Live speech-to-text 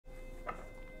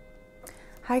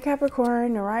Hi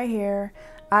Capricorn, right here.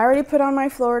 I already put on my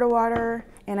Florida water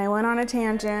and I went on a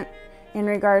tangent in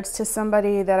regards to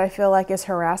somebody that I feel like is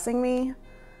harassing me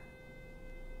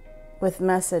with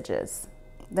messages.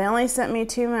 They only sent me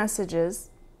 2 messages.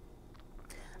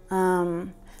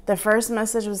 The first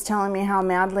message was telling me how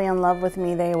madly in love with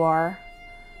me they were.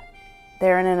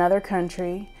 They're in another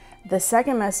country. The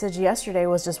second message yesterday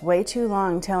was just way too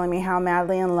long, telling me how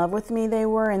madly in love with me they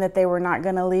were and that they were not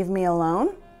going to leave me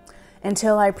alone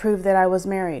until I proved that I was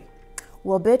married.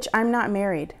 Well, bitch, I'm not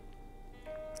married.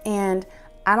 And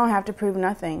I don't have to prove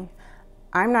nothing.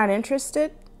 I'm not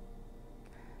interested.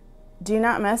 Do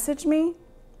not message me.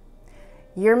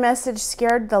 Your message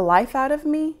scared the life out of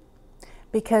me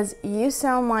because you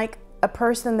sound like a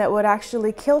person that would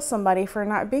actually kill somebody for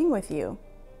not being with you.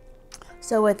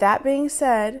 So with that being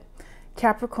said,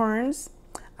 Capricorns,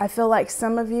 I feel like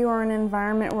some of you are in an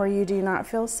environment where you do not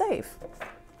feel safe.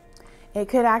 It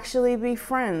could actually be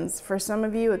friends. For some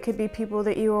of you, it could be people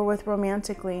that you are with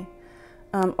romantically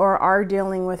or are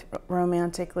dealing with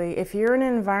romantically. If you're in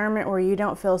an environment where you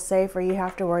don't feel safe or you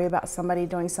have to worry about somebody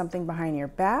doing something behind your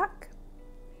back,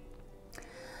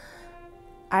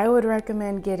 I would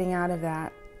recommend getting out of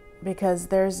that, because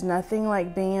there's nothing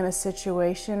like being in a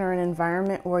situation or an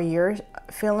environment where you're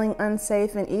feeling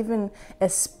unsafe, and even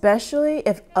especially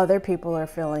if other people are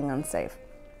feeling unsafe.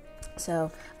 So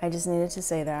I just needed to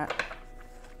say that.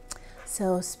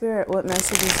 So Spirit, what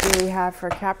messages do we have for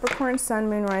Capricorn, Sun,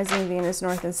 Moon, Rising, Venus,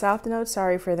 North and South Node?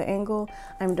 Sorry for the angle.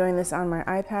 I'm doing this on my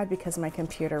iPad because my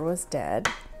computer was dead.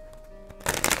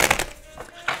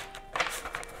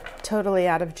 Totally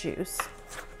out of juice.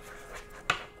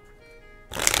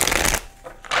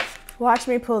 Watch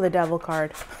me pull the Devil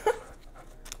card.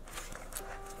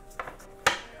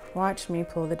 Watch me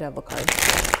pull the Devil card.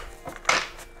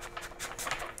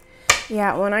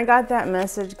 Yeah, when I got that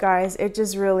message, guys, it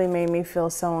just really made me feel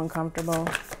so uncomfortable.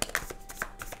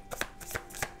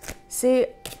 See,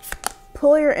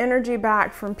 pull your energy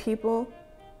back from people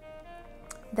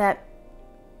that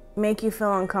make you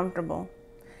feel uncomfortable.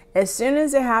 As soon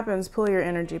as it happens, pull your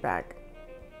energy back.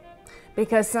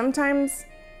 Because sometimes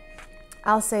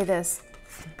I'll say this,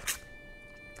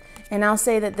 and I'll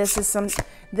say that this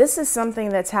is something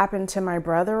that's happened to my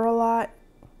brother a lot.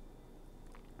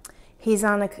 He's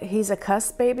a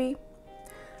cusp baby,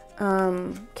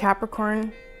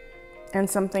 Capricorn and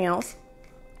something else.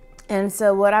 And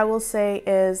so what I will say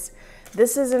is,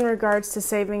 this is in regards to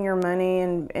saving your money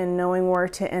and knowing where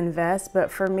to invest. But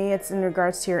for me, it's in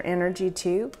regards to your energy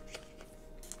too,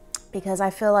 because I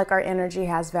feel like our energy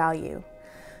has value.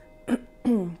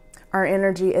 Our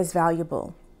energy is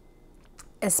valuable,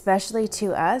 especially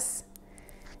to us,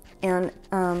 and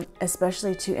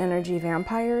especially to energy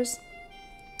vampires.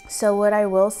 So what I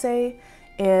will say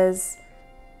is,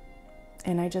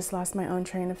 and I just lost my own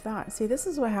train of thought. See, this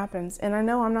is what happens. And I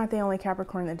know I'm not the only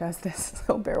Capricorn that does this,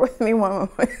 so bear with me one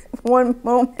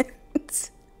moment.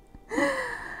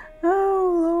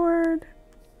 Oh, Lord.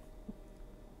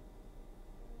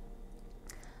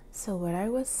 So what I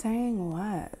was saying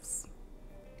was,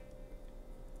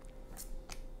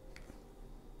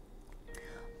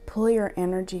 pull your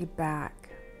energy back.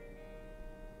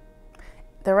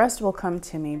 The rest will come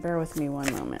to me. Bear with me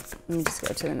one moment. Let me just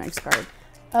go to the next card.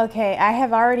 Okay, I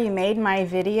have already made my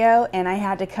video and I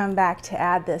had to come back to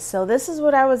add this. So this is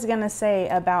what I was going to say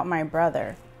about my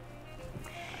brother.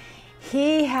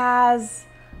 He has,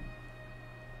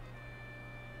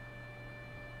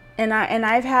 and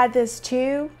I've had this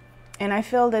too, and I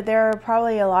feel that there are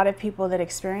probably a lot of people that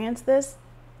experience this,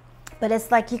 but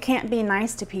it's like you can't be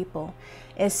nice to people.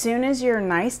 As soon as you're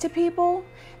nice to people,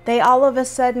 they all of a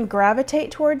sudden gravitate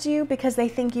towards you because they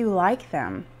think you like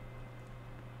them.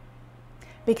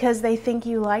 Because they think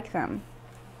you like them.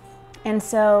 And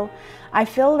so I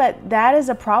feel that that is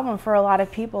a problem for a lot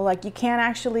of people. Like, you can't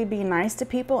actually be nice to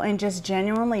people and just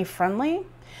genuinely friendly,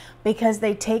 because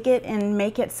they take it and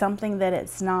make it something that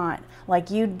it's not. Like,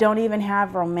 you don't even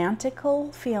have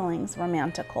romantical feelings.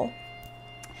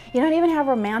 You don't even have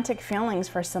romantic feelings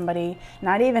for somebody,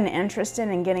 not even interested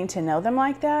in getting to know them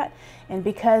like that. And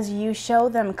because you show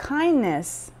them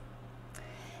kindness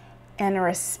and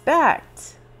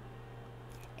respect,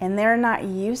 and they're not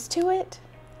used to it,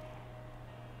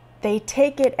 they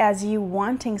take it as you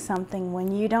wanting something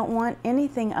when you don't want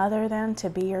anything other than to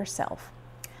be yourself.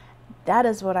 That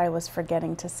is what I was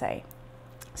forgetting to say.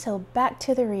 So back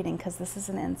to the reading, because this is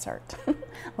an insert.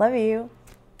 Love you.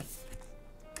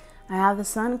 I have the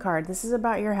Sun card. This is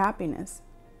about your happiness.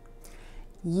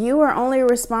 You are only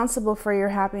responsible for your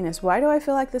happiness. Why do I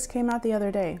feel like this came out the other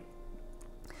day?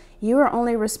 You are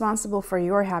only responsible for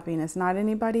your happiness, not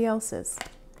anybody else's.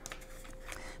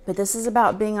 But this is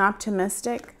about being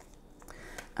optimistic.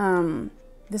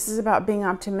 This is about being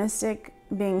optimistic,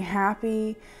 being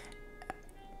happy,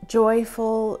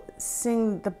 joyful,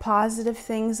 seeing the positive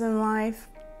things in life.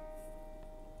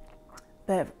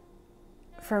 But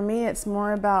for me, it's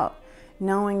more about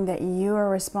knowing that you are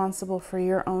responsible for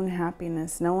your own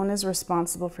happiness. No one is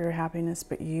responsible for your happiness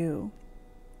but you.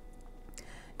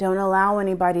 Don't allow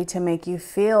anybody to make you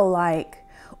feel like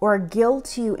or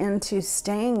guilt you into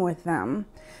staying with them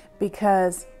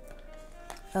because,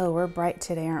 oh, we're bright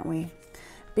today, aren't we?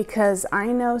 Because I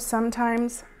know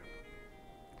sometimes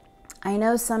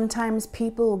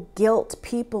people guilt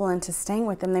people into staying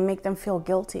with them. They make them feel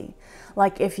guilty.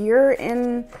 Like if you're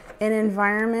in an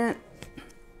environment,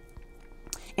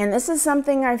 and this is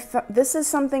something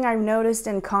I've noticed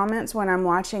in comments when I'm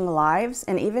watching lives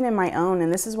and even in my own,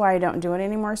 and this is why I don't do it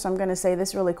anymore. So I'm going to say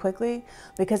this really quickly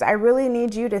because I really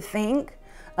need you to think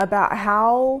about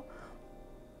how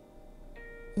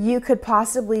you could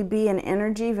possibly be an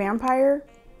energy vampire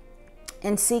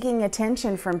and seeking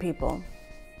attention from people.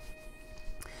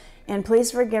 And please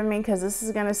forgive me because this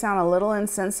is going to sound a little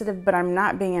insensitive, but I'm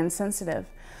not being insensitive.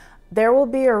 There will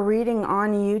be a reading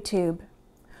on YouTube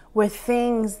with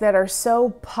things that are so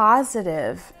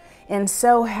positive and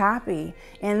so happy.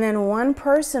 And then one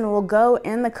person will go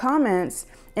in the comments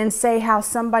and say how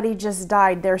somebody just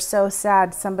died. They're so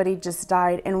sad somebody just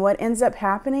died. And what ends up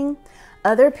happening?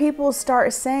 Other people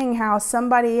start saying how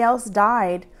somebody else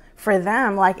died for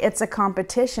them, like it's a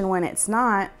competition when it's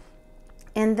not.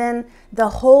 And then the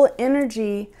whole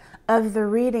energy of the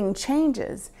reading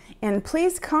changes. And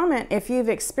please comment if you've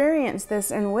experienced this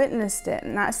and witnessed it.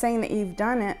 I'm not saying that you've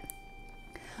done it.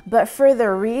 But for the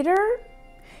reader,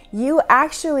 you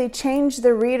actually change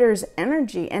the reader's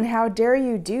energy. And how dare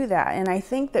you do that? And I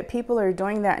think that people are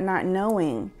doing that not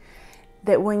knowing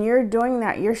that when you're doing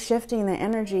that, you're shifting the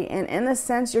energy. And in a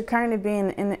sense, you're kind of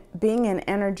being an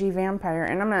energy vampire.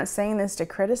 And I'm not saying this to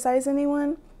criticize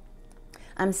anyone.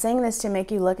 I'm saying this to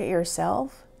make you look at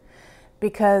yourself.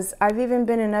 Because I've even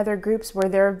been in other groups where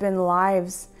there have been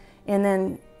lives and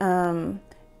then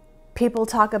people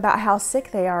talk about how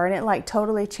sick they are and it like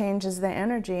totally changes the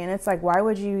energy. And it's like, why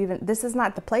would you even, this is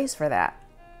not the place for that.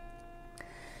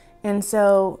 And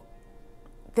so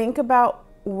think about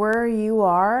where you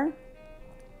are.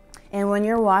 And when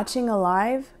you're watching a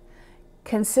live,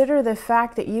 consider the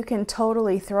fact that you can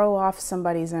totally throw off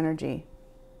somebody's energy.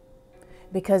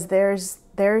 Because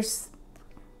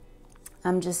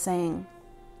I'm just saying.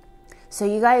 So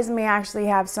you guys may actually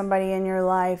have somebody in your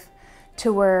life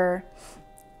to where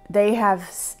they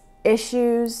have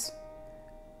issues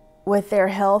with their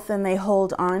health and they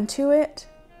hold on to it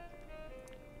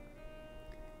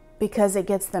because it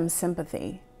gets them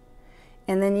sympathy.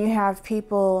 And then you have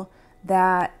people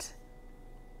that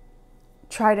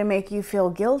try to make you feel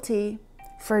guilty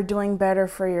for doing better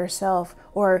for yourself,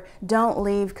 or don't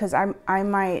leave because I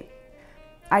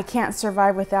can't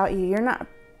survive without you.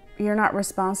 You're not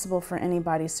responsible for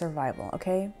anybody's survival,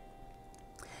 okay?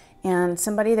 And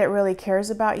somebody that really cares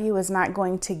about you is not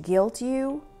going to guilt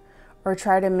you or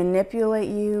try to manipulate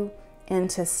you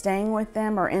into staying with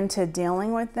them or into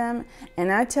dealing with them.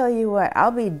 And I tell you what,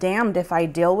 I'll be damned if I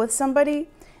deal with somebody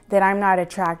that I'm not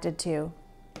attracted to.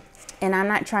 And I'm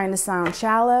not trying to sound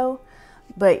shallow,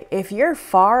 but if you're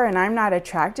far and I'm not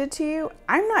attracted to you,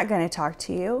 I'm not going to talk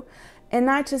to you. And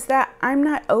not just that, I'm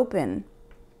not open.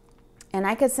 And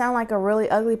I could sound like a really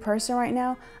ugly person right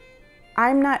now.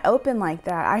 I'm not open like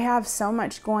that. I have so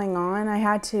much going on. I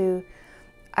had to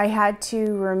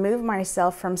remove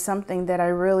myself from something that I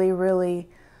really, really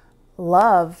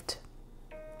loved.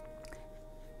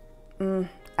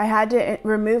 I had to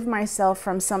remove myself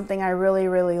from something I really,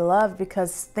 really loved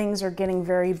because things are getting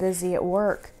very busy at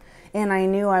work. And I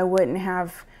knew I wouldn't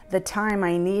have the time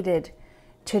I needed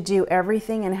to do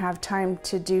everything and have time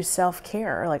to do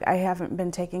self-care. Like I haven't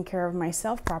been taking care of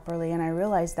myself properly, and I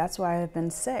realized that's why I've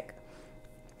been sick.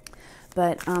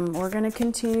 But we're going to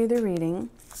continue the reading.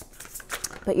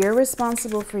 But you're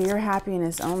responsible for your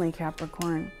happiness only,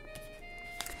 Capricorn.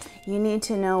 You need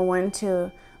to know when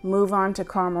to move on to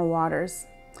calmer waters.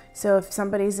 So if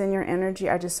somebody's in your energy,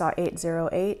 I just saw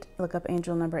 808. Look up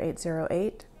angel number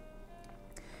 808.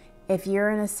 If you're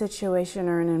in a situation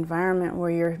or an environment where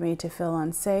you're made to feel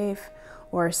unsafe,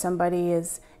 or somebody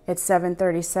is, it's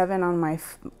 7:37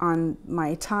 on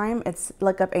my time.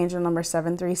 Look up angel number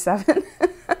 737.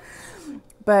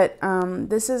 But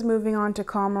this is moving on to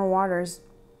calmer waters.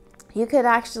 You could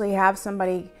actually have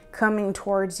somebody coming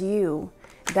towards you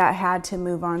that had to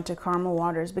move on to calmer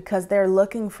waters because they're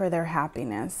looking for their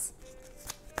happiness.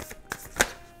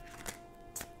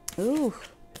 Ooh.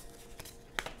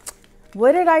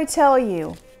 What did I tell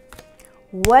you?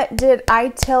 What did I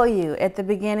tell you at the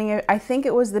beginning of, I think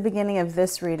it was the beginning of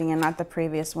this reading and not the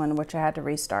previous one, which I had to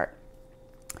restart.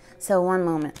 So one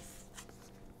moment.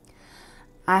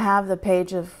 I have the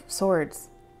Page of Swords.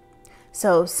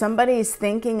 So somebody's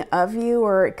thinking of you,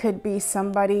 or it could be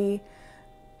somebody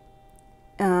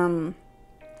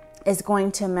is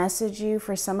going to message you.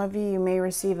 For some of you, you may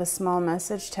receive a small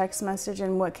message, text message.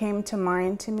 And what came to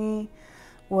mind to me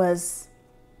was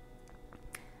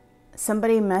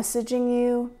somebody messaging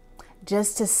you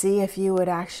just to see if you would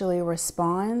actually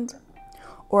respond,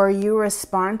 or you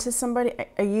respond to somebody,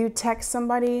 or you text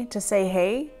somebody to say,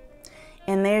 hey,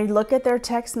 and they look at their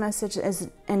text message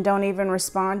and don't even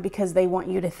respond because they want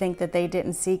you to think that they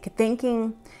didn't see,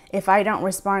 thinking if I don't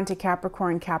respond to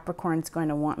Capricorn, Capricorn's going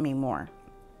to want me more.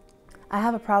 I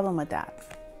have a problem with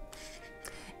that.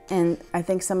 And I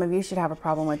think some of you should have a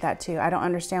problem with that too. I don't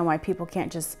understand why people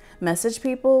can't just message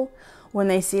people when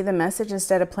they see the message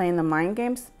instead of playing the mind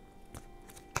games.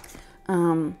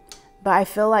 But I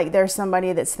feel like there's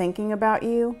somebody that's thinking about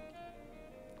you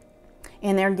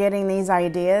and they're getting these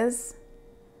ideas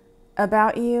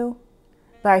about you.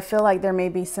 But I feel like there may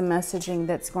be some messaging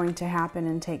that's going to happen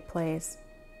and take place.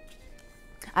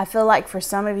 I feel like for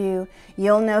some of you,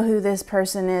 you'll know who this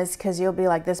person is because you'll be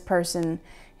like, this person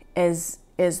is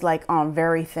like on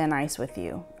very thin ice with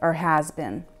you, or has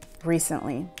been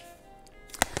recently.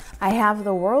 I have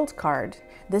the World card.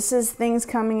 This is things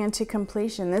coming into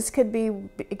completion. This could be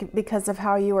because of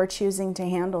how you are choosing to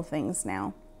handle things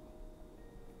now.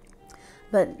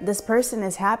 But this person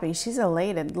is happy. She's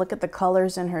elated. Look at the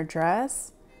colors in her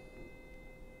dress.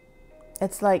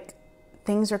 It's like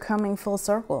things are coming full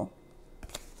circle.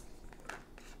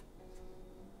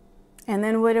 And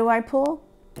then what do I pull?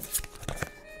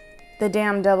 The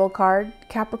damn Devil card,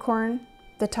 Capricorn,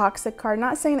 the toxic card.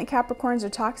 Not saying that Capricorns are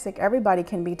toxic. Everybody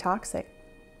can be toxic.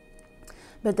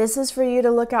 But this is for you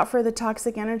to look out for the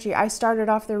toxic energy. I started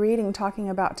off the reading talking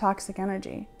about toxic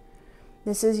energy.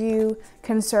 This is you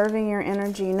conserving your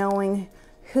energy, knowing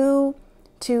who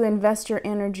to invest your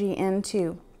energy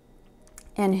into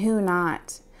and who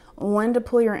not. When to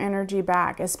pull your energy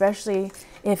back, especially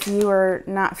if you are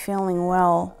not feeling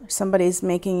well. Somebody's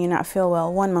making you not feel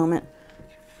well. One moment.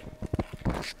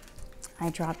 I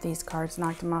dropped these cards,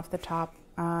 knocked them off the top.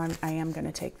 I am going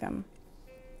to take them.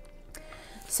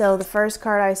 So the first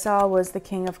card I saw was the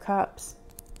King of Cups.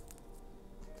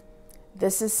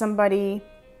 This is somebody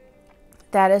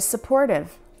that is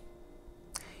supportive.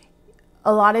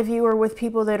 A lot of you are with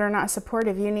people that are not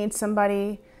supportive. You need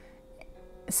somebody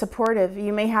supportive.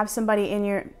 You may have somebody in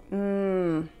your...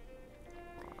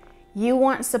 You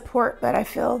want support, but I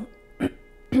feel...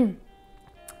 You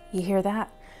hear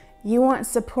that? You want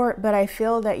support, but I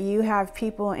feel that you have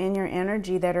people in your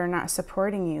energy that are not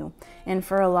supporting you. And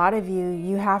for a lot of you,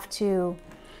 you have to...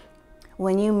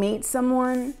 When you meet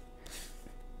someone,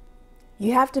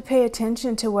 you have to pay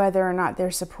attention to whether or not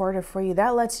they're supportive for you.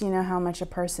 That lets you know how much a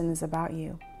person is about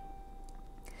you.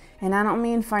 And I don't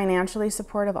mean financially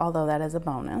supportive, although that is a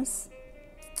bonus,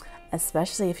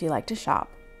 especially if you like to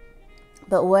shop.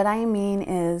 But what I mean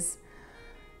is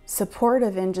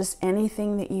supportive in just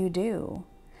anything that you do.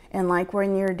 And like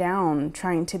when you're down,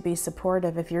 trying to be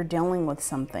supportive if you're dealing with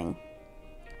something.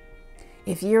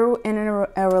 If you're in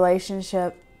a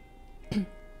relationship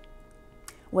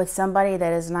with somebody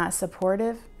that is not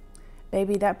supportive,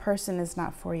 baby, that person is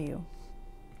not for you.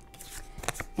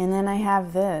 And then I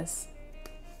have this.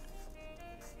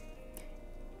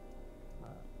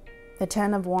 The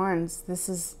Ten of Wands. This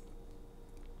is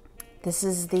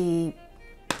the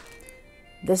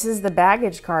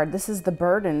baggage card. This is the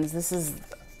burdens. This is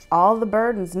all the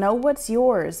burdens. Know what's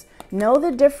yours. Know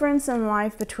the difference in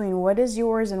life between what is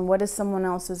yours and what is someone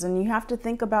else's. And you have to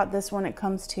think about this when it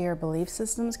comes to your belief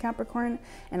systems, Capricorn.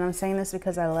 And I'm saying this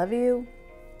because I love you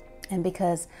and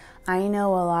because I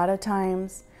know a lot of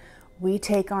times we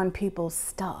take on people's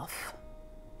stuff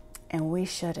and we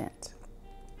shouldn't.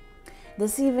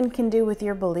 This even can do with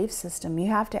your belief system. You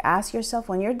have to ask yourself,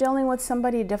 when you're dealing with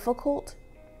somebody difficult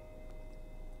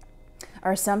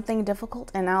or something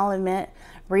difficult, and I'll admit,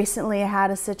 recently I had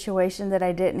a situation that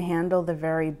I didn't handle the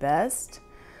very best.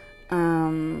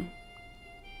 And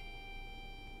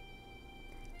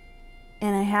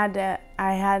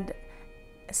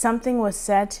something was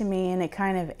said to me and it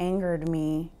kind of angered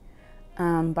me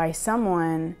by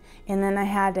someone. And then I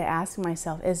had to ask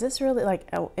myself, is this really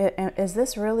is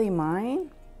this really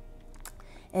mine?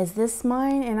 Is this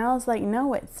mine? And I was like,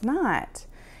 no, it's not.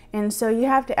 And so you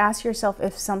have to ask yourself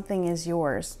if something is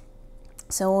yours.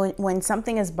 So when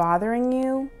something is bothering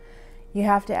you, you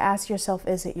have to ask yourself,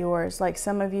 is it yours? Like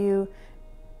some of you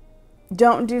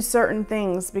don't do certain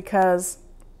things because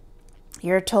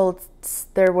You're told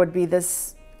there would be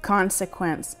this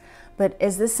consequence. But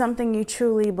is this something you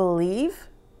truly believe?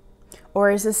 Or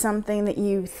is this something that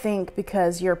you think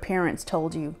because your parents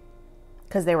told you,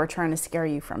 because they were trying to scare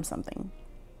you from something?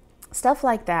 Stuff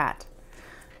like that.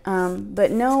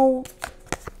 But know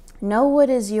what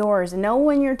is yours. Know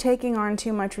when you're taking on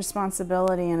too much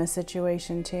responsibility in a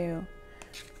situation too.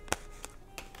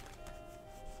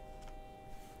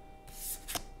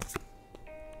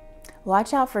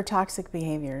 Watch out for toxic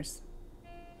behaviors.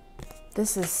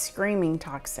 This is screaming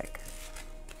toxic.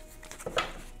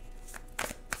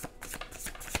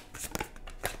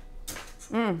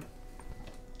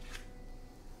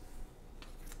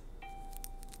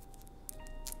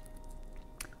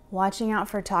 Watching out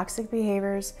for toxic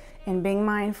behaviors and being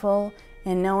mindful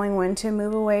and knowing when to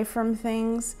move away from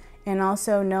things, and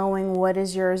also knowing what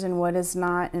is yours and what is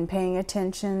not, and paying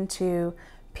attention to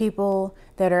people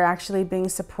that are actually being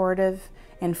supportive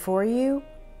and for you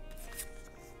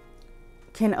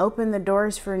can open the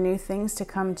doors for new things to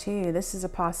come to you. This is a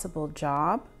possible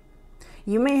job.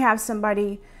 You may have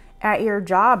somebody at your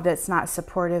job that's not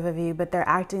supportive of you, but they're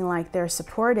acting like they're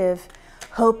supportive,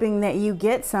 hoping that you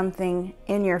get something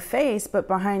in your face, but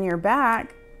behind your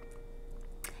back,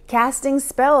 casting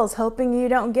spells, hoping you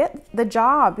don't get the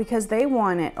job because they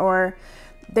want it, or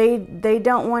they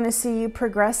don't want to see you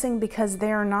progressing because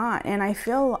they're not. And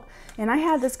I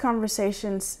had this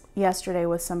conversation yesterday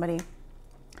with somebody.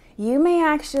 You may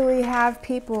actually have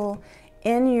people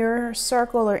in your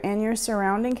circle or in your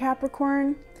surrounding,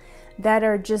 Capricorn, that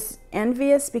are just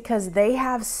envious because they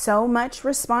have so much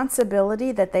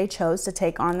responsibility that they chose to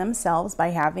take on themselves by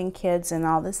having kids and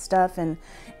all this stuff and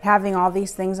having all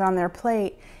these things on their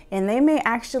plate. And they may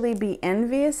actually be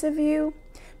envious of you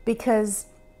because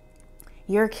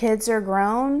your kids are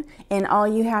grown and all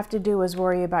you have to do is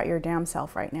worry about your damn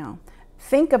self right now.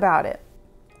 Think about it.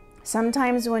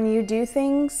 Sometimes when you do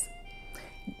things,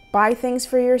 buy things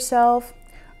for yourself,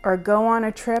 or go on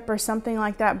a trip or something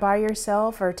like that by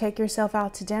yourself, or take yourself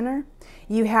out to dinner,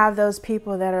 you have those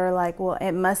people that are like, well,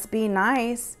 it must be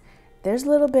nice. There's a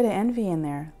little bit of envy in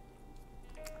there.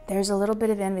 There's a little bit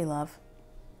of envy, love.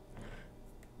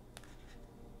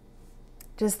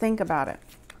 Just think about it.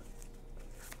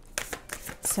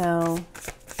 So,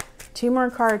 2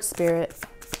 more cards, Spirit.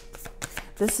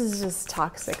 This is just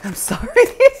toxic. I'm sorry.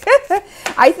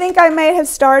 I think I may have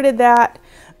started that.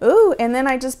 Ooh, and then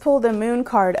I just pulled a moon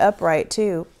card upright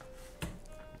too.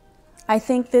 I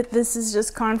think that this is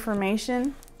just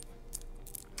confirmation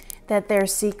that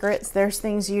there's secrets, there's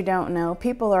things you don't know.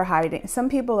 People are hiding. Some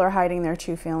people are hiding their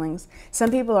true feelings. Some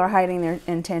people are hiding their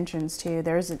intentions too.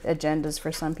 There's agendas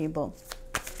for some people.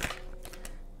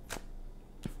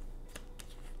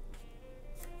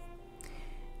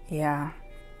 Yeah.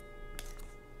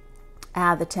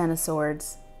 The 10 of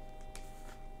Swords.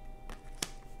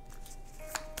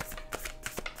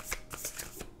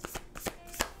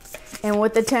 And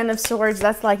with the 10 of Swords,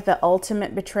 that's like the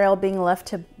ultimate betrayal, being left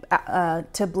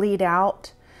to bleed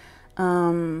out.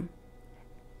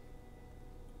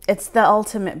 It's the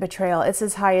ultimate betrayal. It's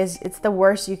as high as, it's the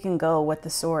worst you can go with the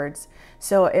swords.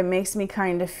 So it makes me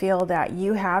kind of feel that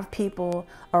you have people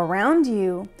around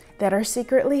you that are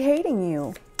secretly hating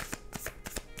you.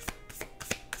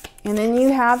 And then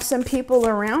you have some people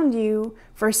around you,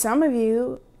 for some of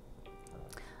you,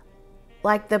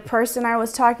 like the person I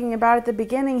was talking about at the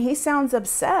beginning, he sounds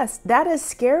obsessed. That is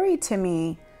scary to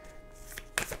me.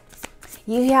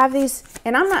 You have these,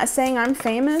 and I'm not saying I'm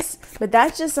famous, but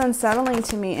that's just unsettling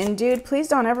to me. And dude, please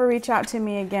don't ever reach out to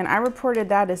me again. I reported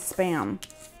that as spam.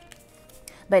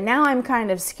 But now I'm kind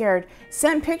of scared.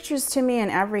 Sent pictures to me and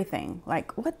everything.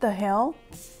 Like, what the hell?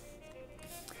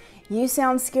 You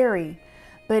sound scary.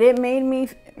 But it made me...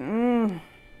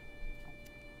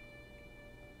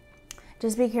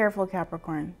 Just be careful,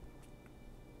 Capricorn.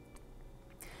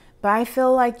 But I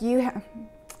feel like you have...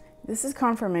 This is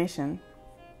confirmation.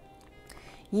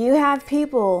 You have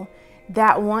people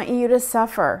that want you to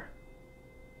suffer.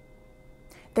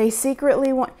 They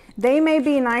secretly want... They may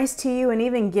be nice to you and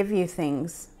even give you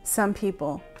things. Some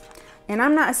people. And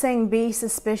I'm not saying be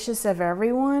suspicious of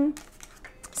everyone.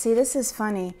 See, this is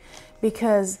funny.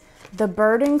 Because the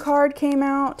burden card came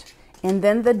out. And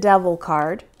then the devil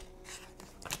card.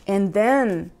 And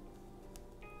then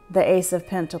the Ace of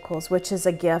Pentacles, which is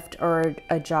a gift or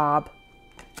a job.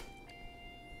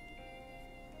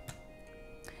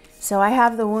 So I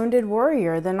have the Wounded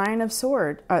Warrior, the Nine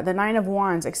of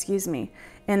Wands, excuse me.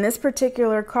 And this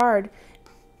particular card,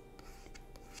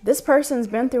 this person's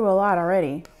been through a lot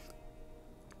already.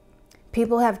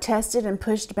 People have tested and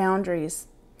pushed boundaries.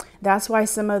 That's why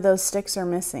some of those sticks are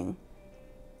missing.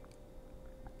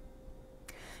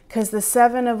 Because the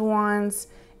Seven of Wands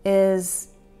is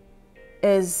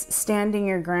standing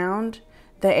your ground.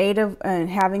 The Eight of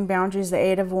having boundaries. The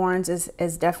Eight of Wands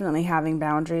is definitely having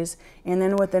boundaries. And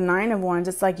then with the Nine of Wands,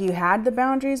 it's like you had the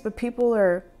boundaries, but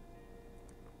people.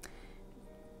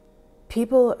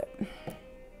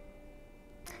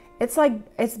 It's like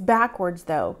it's backwards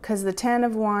though, because the Ten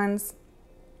of Wands,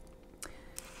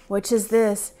 which is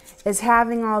this, is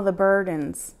having all the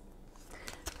burdens.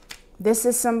 This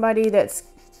is somebody that's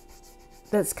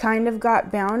kind of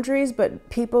got boundaries, but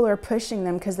people are pushing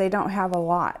them because they don't have a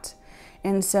lot.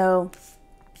 And so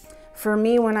for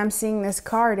me, when I'm seeing this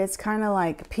card, it's kind of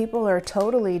like people are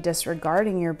totally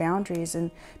disregarding your boundaries,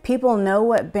 and people know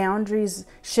what boundaries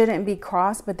shouldn't be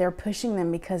crossed, but they're pushing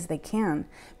them because they can,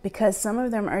 because some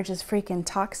of them are just freaking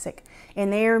toxic,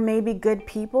 and they are maybe good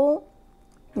people,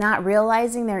 not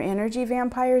realizing they're energy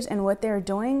vampires and what they're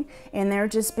doing, and they're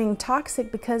just being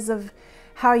toxic because of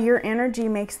how your energy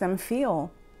makes them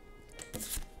feel.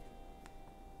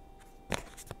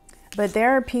 But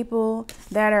there are people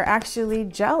that are actually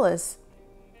jealous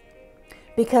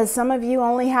because some of you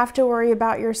only have to worry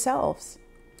about yourselves.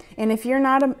 And if you're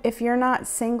not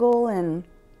single and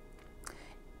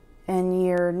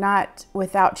you're not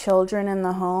without children in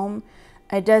the home,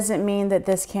 it doesn't mean that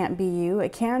this can't be you.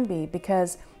 It can be,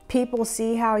 because people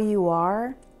see how you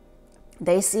are.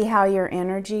 They see how your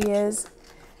energy is,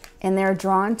 and they're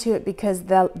drawn to it because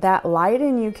that light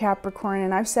in you, Capricorn,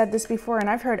 and I've said this before, and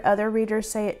I've heard other readers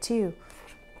say it too.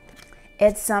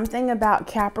 It's something about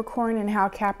Capricorn and how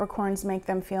Capricorns make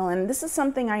them feel. And this is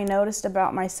something I noticed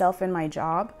about myself in my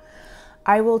job.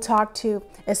 I will talk to,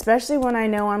 especially when I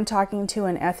know I'm talking to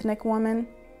an ethnic woman,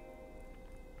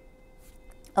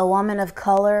 a woman of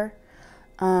color,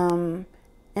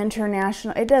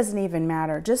 international, it doesn't even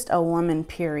matter, just a woman,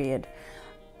 period.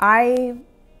 I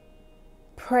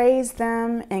praise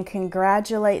them and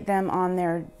congratulate them on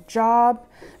their job,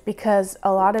 because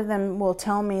a lot of them will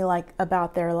tell me like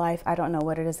about their life. I don't know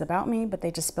what it is about me, but they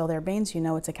just spill their beans. You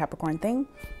know, it's a Capricorn thing.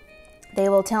 They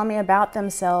will tell me about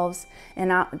themselves,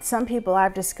 and some people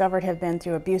I've discovered have been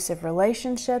through abusive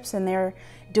relationships, and they're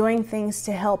doing things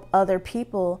to help other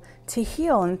people to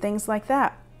heal and things like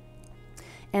that.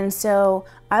 And so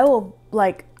I will,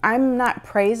 like, I'm not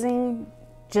praising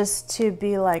just to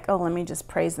be like, oh, let me just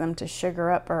praise them to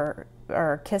sugar up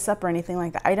or kiss up or anything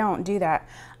like that. I don't do that.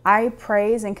 I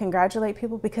praise and congratulate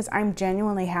people because I'm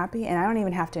genuinely happy, and I don't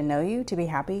even have to know you to be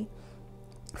happy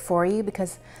for you,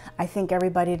 because I think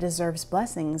everybody deserves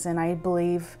blessings. And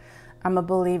I'm a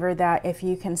believer that if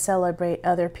you can celebrate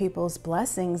other people's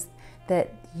blessings,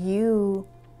 that you're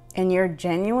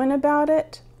genuine about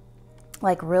it,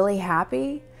 like really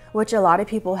happy, which a lot of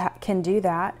people can do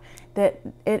that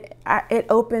it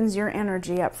opens your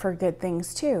energy up for good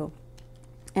things too.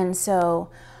 And so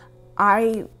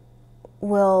I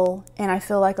will, and I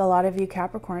feel like a lot of you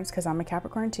Capricorns, because I'm a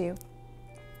Capricorn too,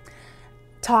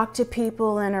 talk to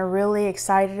people and are really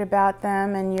excited about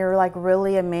them, and you're like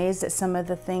really amazed at some of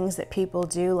the things that people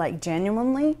do, like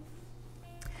genuinely,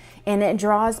 and it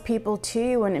draws people to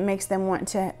you and it makes them want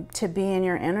to be in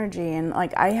your energy. And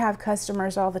like, I have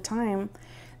customers all the time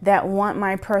that want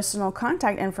my personal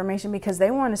contact information because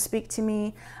they want to speak to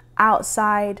me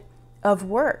outside of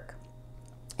work.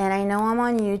 And I know I'm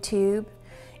on YouTube,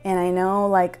 and I know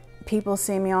like people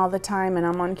see me all the time and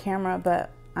I'm on camera,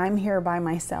 but I'm here by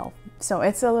myself. So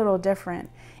it's a little different.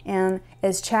 And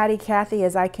as chatty Cathy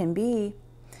as I can be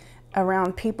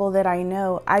around people that I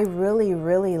know, I really,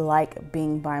 really like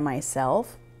being by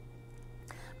myself,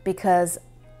 because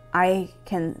I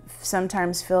can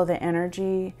sometimes feel the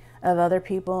energy of other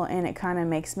people, and it kind of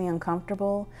makes me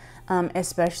uncomfortable,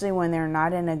 especially when they're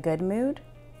not in a good mood.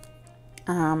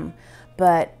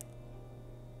 But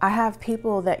I have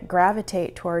people that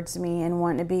gravitate towards me and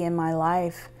want to be in my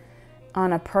life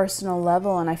on a personal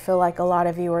level, and I feel like a lot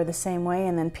of you are the same way,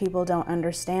 and then people don't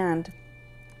understand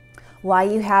why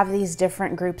you have these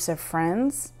different groups of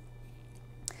friends.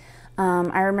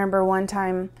 I remember one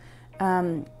time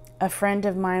a friend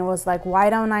of mine was like,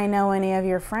 why don't I know any of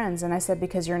your friends? And I said,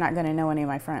 because you're not going to know any of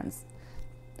my friends,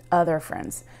 other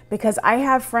friends, because I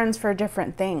have friends for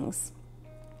different things.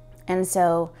 And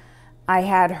so I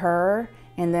had her,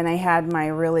 and then I had my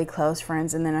really close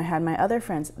friends, and then I had my other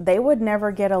friends. They would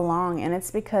never get along, and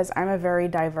it's because I'm a very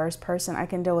diverse person. I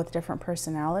can deal with different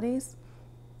personalities.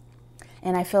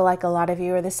 And I feel like a lot of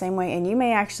you are the same way. And you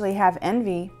may actually have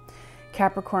envy,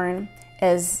 Capricorn,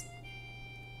 as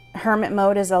hermit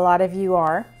mode as a lot of you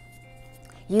are.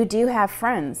 You do have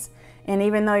friends. And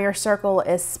even though your circle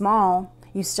is small,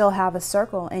 you still have a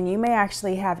circle. And you may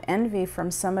actually have envy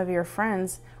from some of your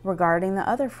friends regarding the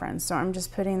other friends. So I'm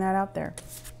just putting that out there.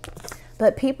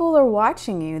 But people are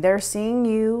watching you. They're seeing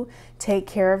you take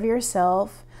care of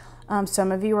yourself.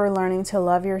 Some of you are learning to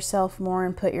love yourself more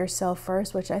and put yourself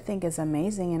first, which I think is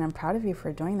amazing, and I'm proud of you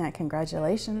for doing that.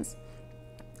 Congratulations.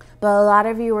 But a lot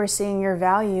of you are seeing your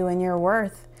value and your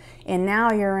worth, and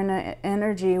now you're in an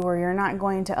energy where you're not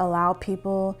going to allow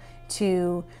people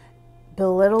to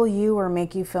belittle you or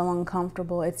make you feel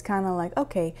uncomfortable. It's kind of like,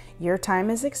 okay, your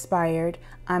time is expired.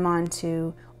 I'm on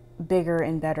to bigger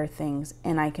and better things,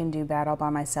 and I can do that all by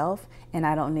myself, and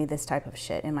I don't need this type of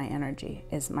shit in my energy,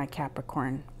 is my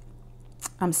Capricorn.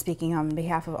 I'm speaking on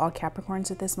behalf of all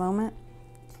Capricorns at this moment.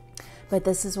 But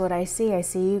this is what I see. I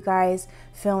see you guys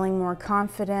feeling more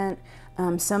confident.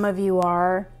 Some of you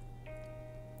are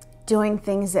doing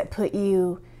things that put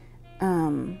you,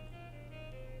 I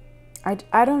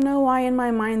don't know why in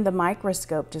my mind the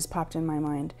microscope just popped in my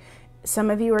mind.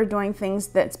 Some of you are doing things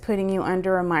that's putting you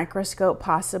under a microscope,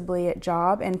 possibly at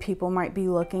job, and people might be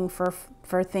looking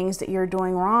for things that you're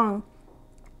doing wrong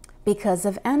because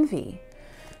of envy.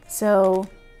 So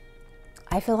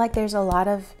I feel like there's a lot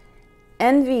of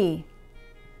envy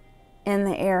in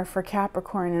the air for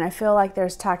Capricorn, and I feel like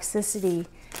there's toxicity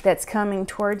that's coming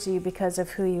towards you because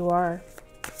of who you are.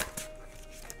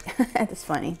 That's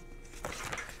funny.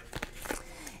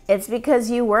 It's because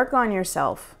you work on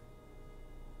yourself.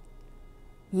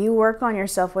 You work on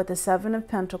yourself with the Seven of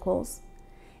Pentacles,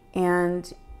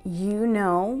 and you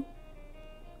know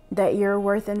that you're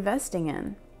worth investing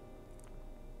in.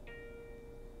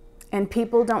 And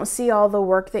people don't see all the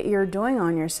work that you're doing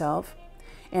on yourself.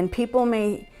 And people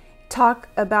may talk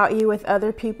about you with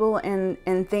other people and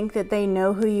think that they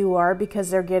know who you are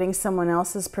because they're getting someone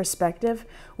else's perspective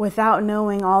without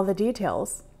knowing all the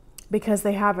details, because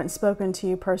they haven't spoken to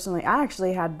you personally. I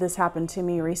actually had this happen to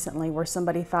me recently where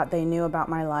somebody thought they knew about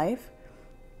my life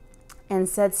and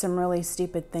said some really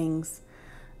stupid things.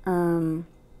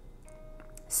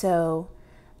 So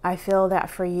I feel that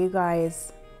for you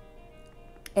guys,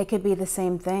 it could be the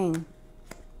same thing.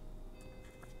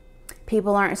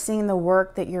 People aren't seeing the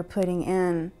work that you're putting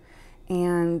in,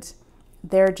 and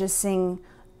they're just seeing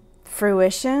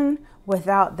fruition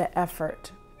without the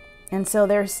effort. And so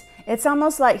it's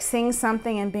almost like seeing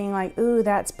something and being like, ooh,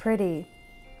 that's pretty.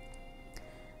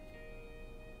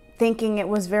 Thinking it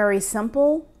was very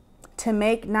simple to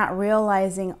make, not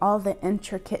realizing all the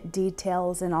intricate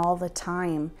details and all the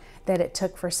time that it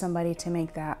took for somebody to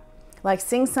make that. Like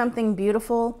seeing something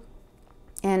beautiful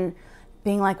and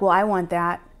being like, well, I want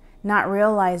that. Not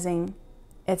realizing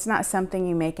it's not something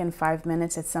you make in 5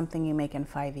 minutes. It's something you make in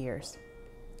 5 years.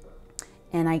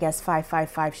 And I guess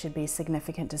 555 should be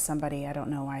significant to somebody. I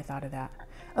don't know why I thought of that.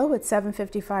 Oh, it's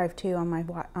 7:55 too on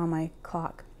my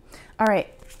clock. All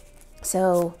right.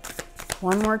 So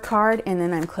one more card, and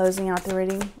then I'm closing out the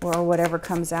reading, or whatever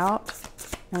comes out,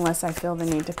 unless I feel the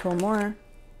need to pull more.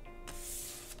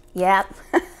 Yep.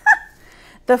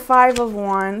 The Five of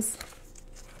Wands.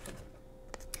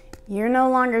 You're no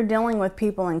longer dealing with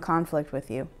people in conflict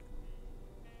with you.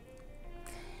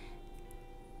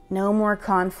 No more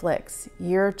conflicts.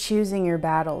 You're choosing your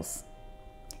battles,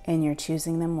 and you're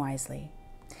choosing them wisely.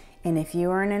 And if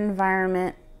you are in an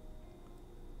environment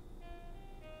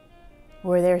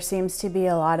where there seems to be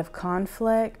a lot of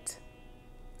conflict,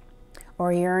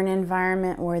 or you're in an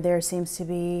environment where there seems to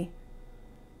be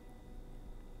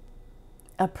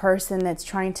a person that's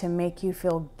trying to make you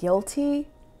feel guilty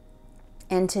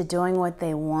into doing what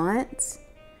they want,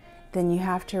 then you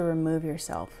have to remove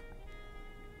yourself.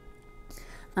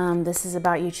 This is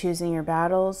about you choosing your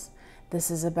battles. This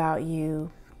is about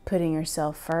you putting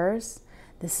yourself first.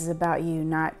 This is about you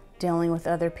not dealing with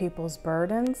other people's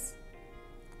burdens.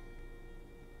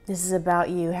 This is about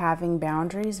you having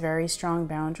boundaries, very strong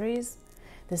boundaries.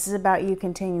 This is about you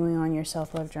continuing on your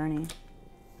self-love journey.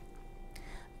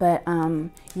 But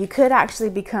you could actually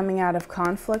be coming out of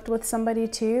conflict with somebody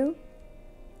too.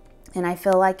 And I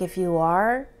feel like if you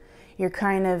are, you're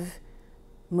kind of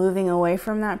moving away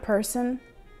from that person.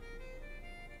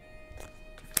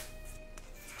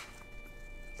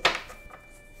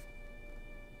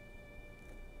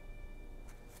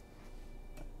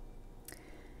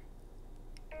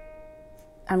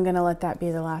 I'm going to let that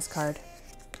be the last card.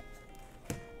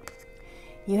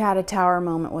 You had a tower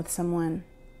moment with someone,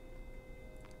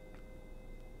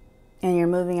 and you're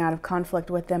moving out of conflict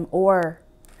with them, or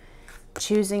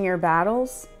choosing your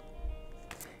battles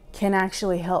can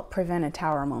actually help prevent a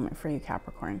tower moment for you,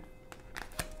 Capricorn.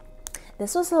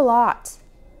 This was a lot.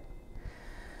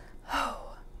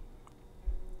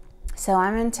 So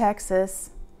I'm in Texas,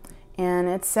 and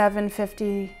it's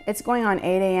 7:50. It's going on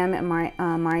 8 a.m. at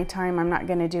my time. I'm not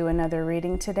going to do another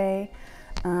reading today.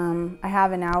 I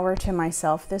have an hour to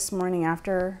myself this morning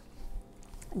after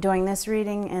doing this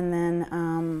reading, and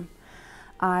then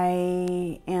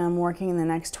I am working the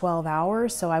next 12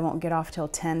 hours, so I won't get off till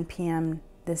 10 p.m.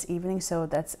 this evening, so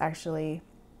that's actually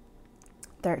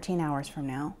 13 hours from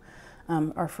now,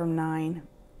 or from 9.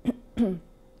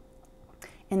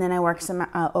 And then I work some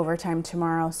overtime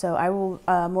tomorrow, so I will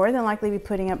more than likely be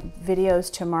putting up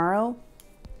videos tomorrow,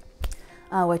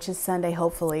 which is Sunday,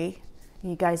 hopefully.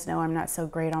 You guys know I'm not so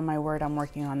great on my word. I'm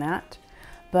working on that.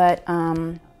 But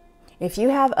if you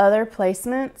have other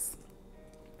placements,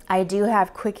 I do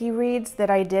have quickie reads that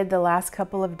I did the last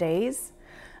couple of days,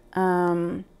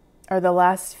 or the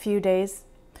last few days.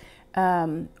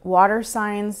 Water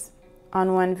signs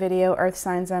on one video, earth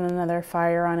signs on another,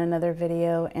 fire on another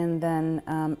video, and then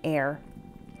air.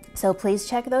 So please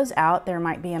check those out. There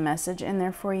might be a message in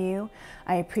there for you.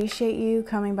 I appreciate you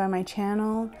coming by my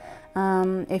channel.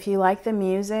 If you like the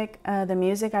music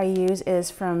I use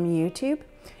is from YouTube.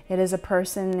 It is a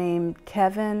person named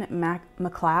Kevin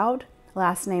MacLeod.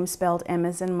 Last name spelled M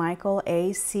as in Michael,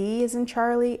 A, C as in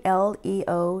Charlie,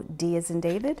 L-E-O-D as in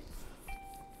David.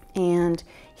 And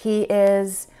he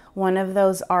is one of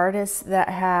those artists that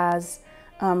has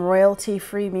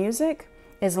royalty-free music,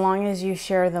 as long as you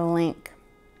share the link.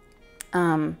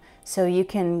 So you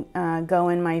can go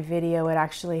in my video. It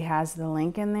actually has the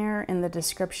link in there in the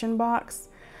description box.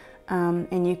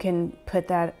 And you can put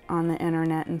that on the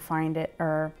internet and find it,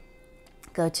 or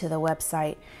go to the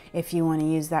website if you want to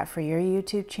use that for your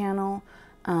YouTube channel,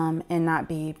 and not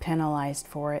be penalized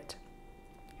for it.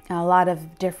 A lot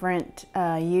of different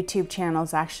YouTube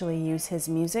channels actually use his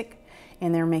music,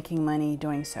 and they're making money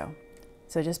doing so.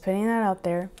 So just putting that out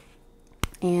there.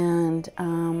 And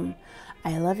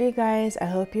I love you guys. I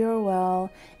hope you are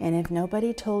well. And if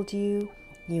nobody told you,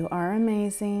 you are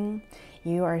amazing.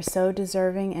 You are so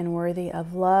deserving and worthy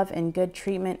of love and good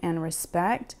treatment and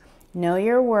respect. Know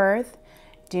your worth.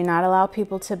 Do not allow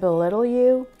people to belittle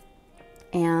you.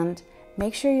 And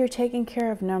make sure you're taking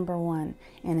care of number one.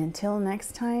 And until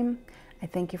next time, I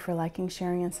thank you for liking,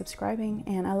 sharing, and subscribing.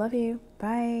 And I love you.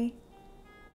 Bye.